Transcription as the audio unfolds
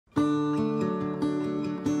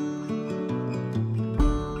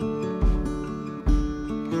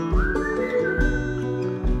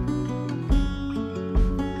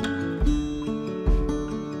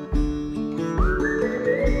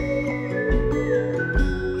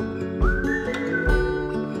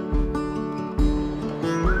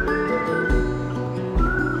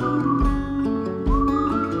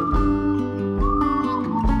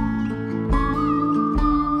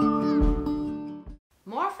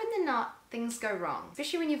than not, things go wrong,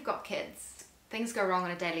 especially when you've got kids. Things go wrong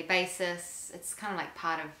on a daily basis. It's kind of like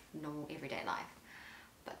part of normal everyday life.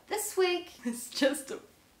 But this week, it's just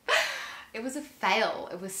it was a fail.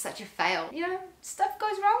 It was such a fail. You know, stuff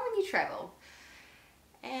goes wrong when you travel.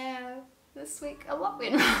 And this week, a lot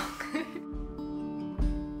went wrong.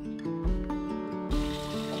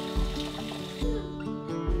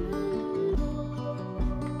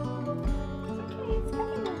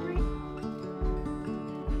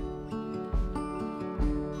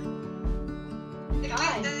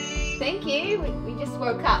 Thank you. We just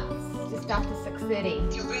woke up. It's just after 6:30.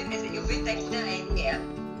 Is it your birthday today?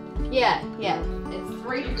 Yeah. Yeah. It's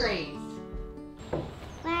 3 degrees.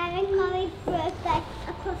 We're having Mommy's birthday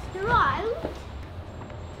across the road.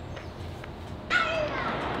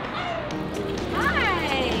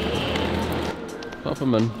 Hi. Pop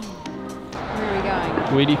them in. Where are we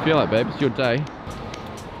going? Where do you feel like, babe? It's your day.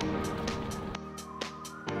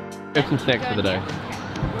 Have some snacks for the day.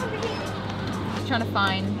 Just trying to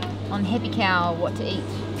find on Happy Cow what to eat.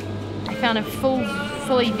 I found a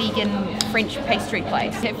fully vegan French pastry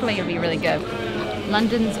place. Hopefully it'll be really good.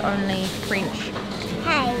 London's only French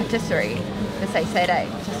patisserie. Let's say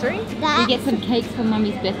patisserie. You get some cakes for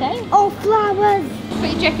Mummy's birthday. Oh, flowers!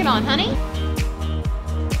 Put your jacket on, honey.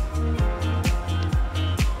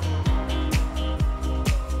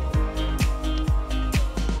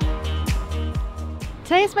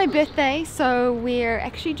 Today is my birthday, so we're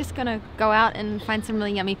actually just gonna go out and find some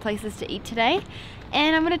really yummy places to eat today.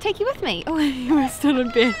 And I'm gonna take you with me. Oh, you're still in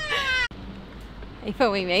bed. Are you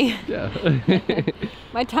filming me? Yeah.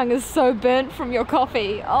 My tongue is so burnt from your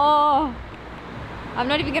coffee. Oh, I'm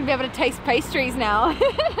not even gonna be able to taste pastries now.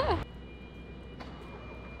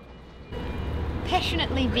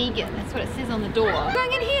 Passionately vegan, that's what it says on the door.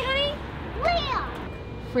 Going in here, honey? Where?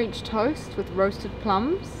 French toast with roasted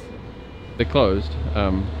plums. They're closed.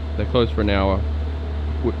 They're closed for an hour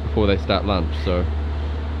before they start lunch, so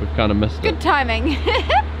we've kind of missed it. Good timing.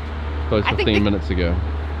 Closed 15 minutes ago.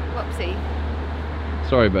 Whoopsie.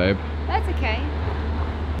 Sorry, babe. That's okay.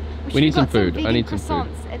 We need some should've got food. I need vegan some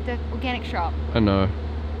food. croissants at the organic shop. I know.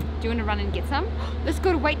 Do you want to run and get some? Let's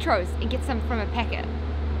go to Waitrose and get some from a packet.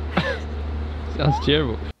 Sounds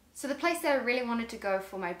terrible. So the place that I really wanted to go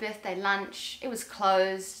for my birthday lunch, it was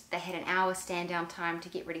closed. They had an hour stand down time to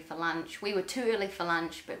get ready for lunch. We were too early for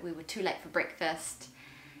lunch, but we were too late for breakfast.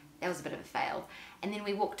 That was a bit of a fail. And then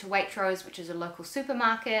we walked to Waitrose, which is a local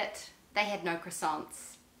supermarket. They had no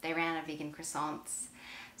croissants. They ran out of vegan croissants.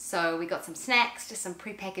 So we got some snacks, just some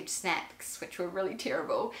pre-packaged snacks, which were really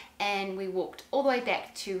terrible. And we walked all the way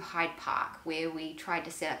back to Hyde Park, where we tried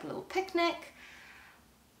to set up a little picnic.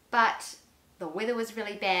 But the weather was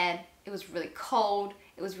really bad, it was really cold,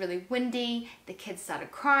 it was really windy, the kids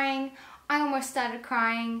started crying, I almost started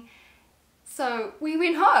crying, so we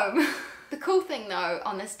went home. The cool thing though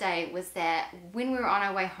on this day was that when we were on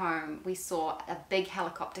our way home, we saw a big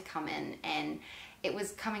helicopter come in and it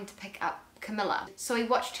was coming to pick up Camilla. So we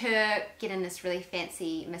watched her get in this really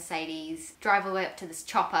fancy Mercedes, drive all the way up to this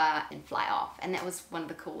chopper and fly off, and that was one of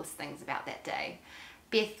the coolest things about that day.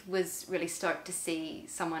 Beth was really stoked to see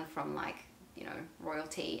someone from you know,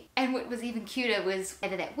 royalty. And what was even cuter was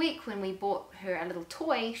later that week when we bought her a little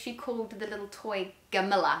toy, she called the little toy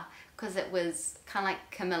Gamilla, because it was kind of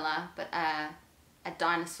like Camilla, but a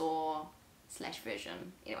dinosaur slash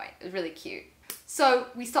version. Anyway, it was really cute. So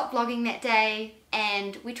we stopped vlogging that day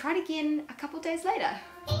and we tried again a couple days later.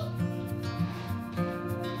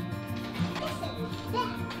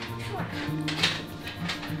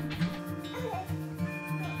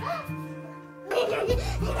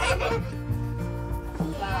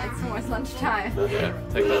 It's almost lunchtime. Yeah,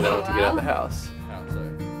 take that long to get out of the house.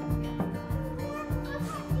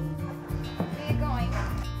 We're going to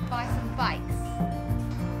buy some bikes.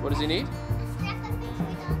 What does he need?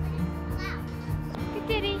 Good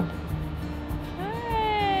Daddy.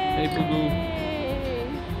 Hey, boo-boo.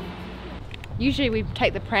 Usually we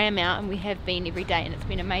take the pram out, and we have been every day, and it's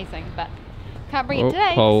been amazing, but can't bring it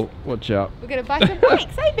today. Paul, watch out. We're going to buy some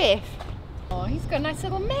bikes, eh Beth? Oh, he's got a nice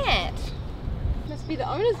little mat. Must be the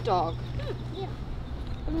owner's dog. Yeah.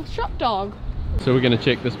 A little shop dog. So we're going to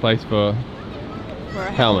check this place for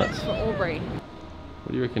helmets. For Aubrey.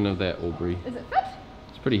 What do you reckon of that, Aubrey? Is it fit?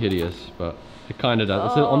 It's pretty hideous, but it kind of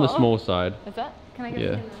does. It's on the small side. Is it? Can I get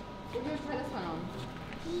Yeah. We're going to try this one on.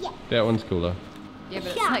 Yeah. That one's cooler. Yeah, but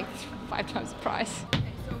it's Yeah. like 5 times the price.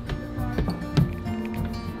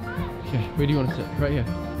 Okay, where do you want to sit? Right here.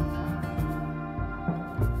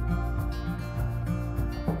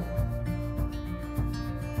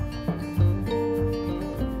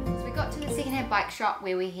 So we got to the secondhand bike shop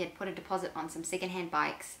where we had put a deposit on some secondhand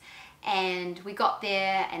bikes, And we got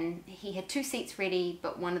there and he had 2 seats ready,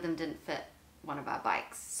 but one of them didn't fit one of our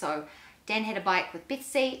bikes. So Dan had a bike with Beth's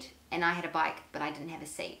seat and I had a bike, but I didn't have a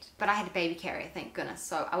seat. But I had a baby carrier, thank goodness.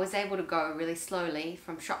 So I was able to go really slowly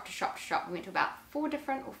from shop to shop to shop. We went to about 4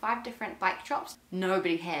 different or 5 different bike shops.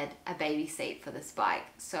 Nobody had a baby seat for this bike.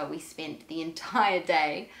 So we spent the entire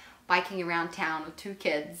day biking around town with 2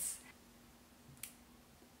 kids.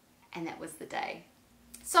 And that was the day.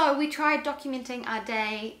 So we tried documenting our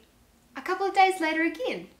day a couple of days later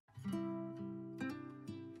again.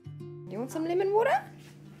 You want some lemon water?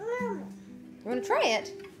 You want to try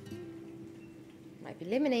it? Might be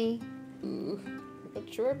lemony. Ooh, I'm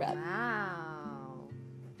not sure about it. Wow.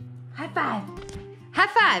 High five. High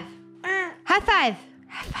five. High five.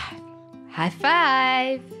 High five. High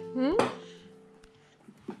five. Hmm?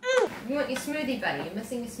 You want your smoothie, buddy? You're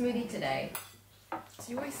missing your smoothie today.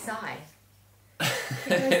 So you always sigh. In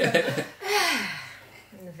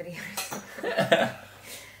the videos.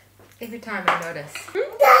 Every time I notice.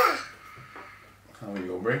 How are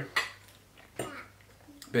you, Aubrey?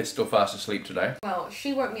 Beth's still fast asleep today. Well,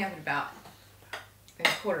 she woke me up at about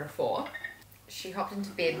 3:45. She hopped into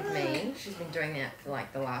bed with me. She's been doing that for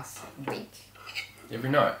like the last week. Every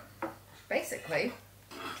night. Basically.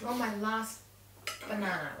 Draw my last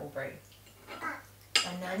banana, Aubrey.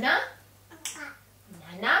 Banana.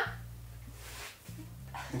 Banana.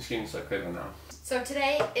 It's getting so clever now. So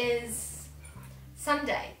today is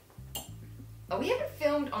Sunday. We haven't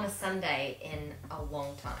filmed on a Sunday in a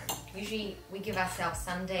long time. Usually we give ourselves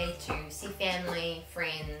Sunday to see family,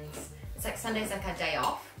 friends. It's like Sunday's like our day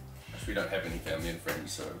off. We don't have any family and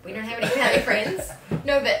friends, so... We don't have any family friends.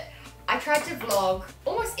 No, but I tried to vlog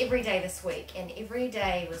almost every day this week and every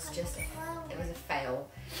day was just, it was a fail.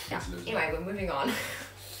 Yeah. Anyway, we're moving on.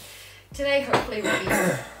 Today hopefully will be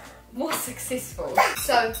more successful.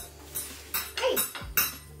 So, hey,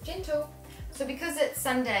 gentle. So because it's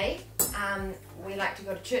Sunday, we like to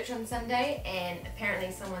go to church on Sunday, and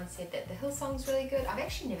apparently someone said that the Hillsong's really good. I've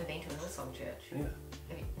actually never been to a Hillsong church. Neither.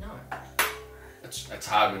 Have you? No. It's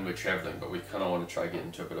hard when we're travelling, but we kind of want to try to get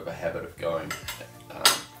into a bit of a habit of going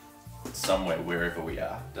somewhere, wherever we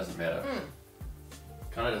are. Doesn't matter.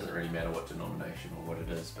 Kind of doesn't really matter what denomination or what it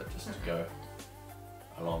is, but just to go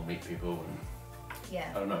along, meet people, and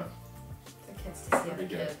Yeah. I don't know. The kids to see other Good.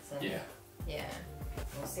 kids. And Yeah. Yeah.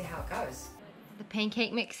 We'll see how it goes. The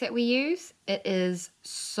pancake mix that we use, it is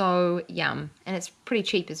so yum, and it's pretty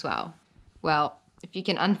cheap as well. Well, if you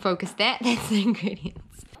can unfocus that, that's the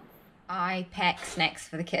ingredients. I pack snacks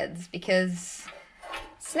for the kids because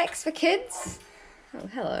snacks for kids. Oh,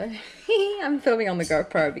 hello. I'm filming on the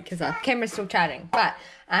GoPro because our camera's still charging. But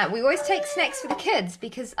we always take snacks for the kids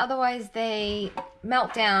because otherwise they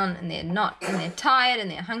melt down and they're tired and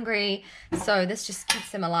they're hungry. So this just keeps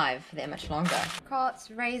them alive for that much longer. Apricots,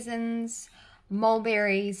 raisins,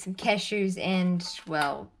 mulberries, some cashews, and,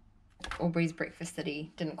 well, Aubrey's breakfast that he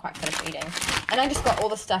didn't quite finish eating. And I just got all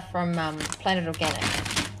the stuff from Planet Organic.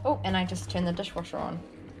 Oh, and I just turned the dishwasher on.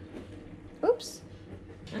 Oops.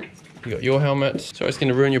 You got your helmet. Sorry, it's going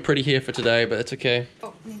to ruin your pretty hair for today, but it's okay.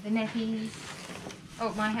 Oh, the nappies.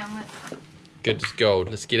 Oh, my helmet. Good, just gold.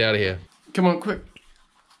 Let's get out of here. Come on, quick.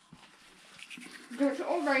 Go to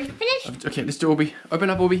Aubrey. Finish. Okay, let's do Aubrey. Open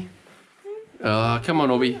up, Aubrey. Come on,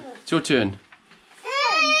 Aubrey. It's your turn.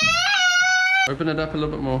 Open it up a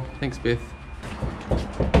little bit more. Thanks, Beth.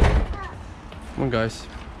 Come on, guys.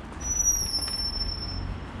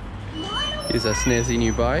 Here's our snazzy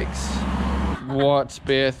new bikes. What,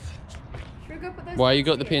 Beth? Should we go put those Why you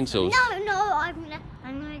got the pencils? No, I'm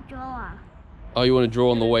gonna draw. Oh, you want to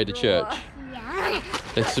draw on the way to church? Yeah.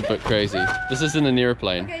 That's a bit crazy. This isn't an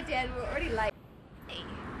airplane. Okay, Dad, we're already late.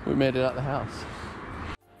 We made it out the house.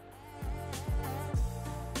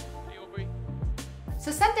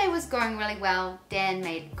 So Sunday was going really well. Dan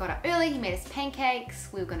got up early, he made us pancakes,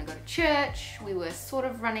 we were going to go to church, we were sort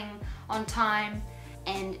of running on time,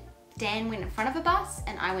 and Dan went in front of a bus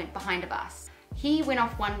and I went behind a bus. He went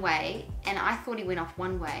off one way and I thought he went off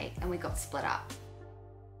one way and we got split up.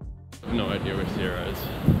 I have no idea where Sarah is.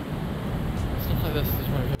 Stuff like this is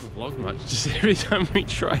why we haven't vlogged much. Just every time we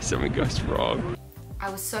try, something goes wrong. I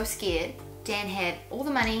was so scared. Dan had all the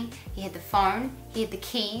money, he had the phone, he had the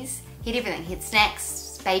keys, he had everything. He had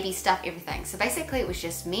snacks, baby stuff, everything. So basically it was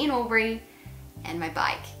just me and Aubrey and my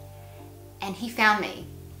bike. And he found me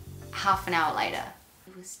half an hour later.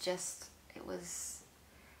 It was just, it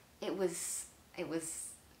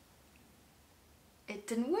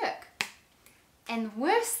didn't work. And the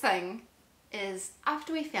worst thing is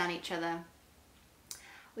after we found each other,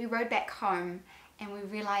 we rode back home and we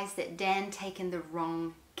realized that Dan taken the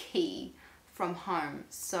wrong key from home,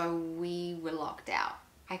 so we were locked out.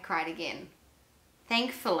 I cried again.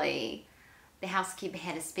 Thankfully, the housekeeper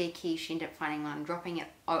had a spare key. She ended up finding one, dropping it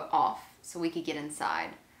off so we could get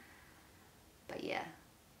inside. But yeah,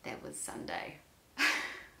 that was Sunday.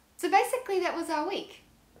 So basically that was our week.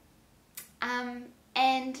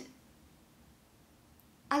 And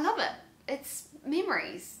I love it. It's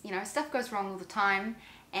memories, you know, stuff goes wrong all the time,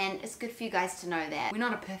 and it's good for you guys to know that. We're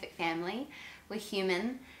not a perfect family, we're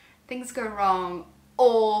human. Things go wrong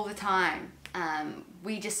all the time.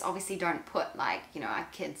 We just obviously don't put, like, you know, our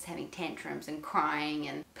kids having tantrums and crying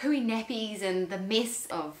and pooey nappies and the mess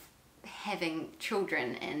of having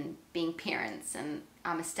children and being parents and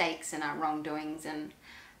our mistakes and our wrongdoings and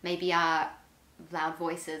maybe our loud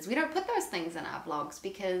voices. We don't put those things in our vlogs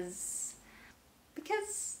because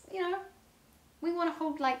you know, we want to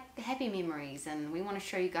hold like the happy memories and we want to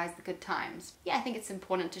show you guys the good times. Yeah, I think it's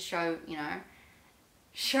important to show, you know,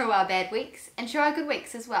 show our bad weeks and show our good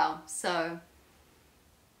weeks as well. So,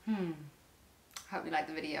 hope you like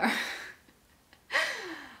the video.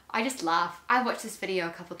 I just laugh. I watched this video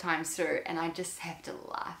a couple times through and I just have to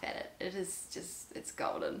laugh at it. It is just, it's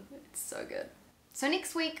golden. It's so good. So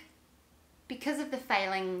next week, because of the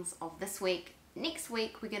failings of this week, next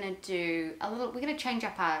week we're gonna do a little, we're gonna change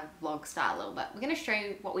up our vlog style a little bit. We're gonna show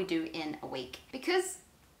you what we do in a week because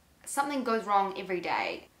something goes wrong every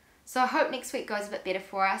day. So I hope next week goes a bit better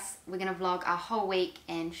for us. We're gonna vlog our whole week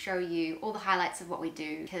and show you all the highlights of what we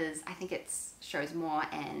do because I think it shows more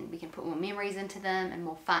and we can put more memories into them and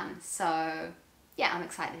more fun. So yeah, I'm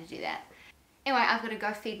excited to do that. Anyway, I've got to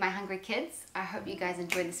go feed my hungry kids. I hope you guys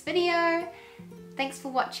enjoyed this video. Thanks for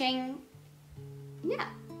watching. Yeah,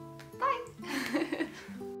 bye.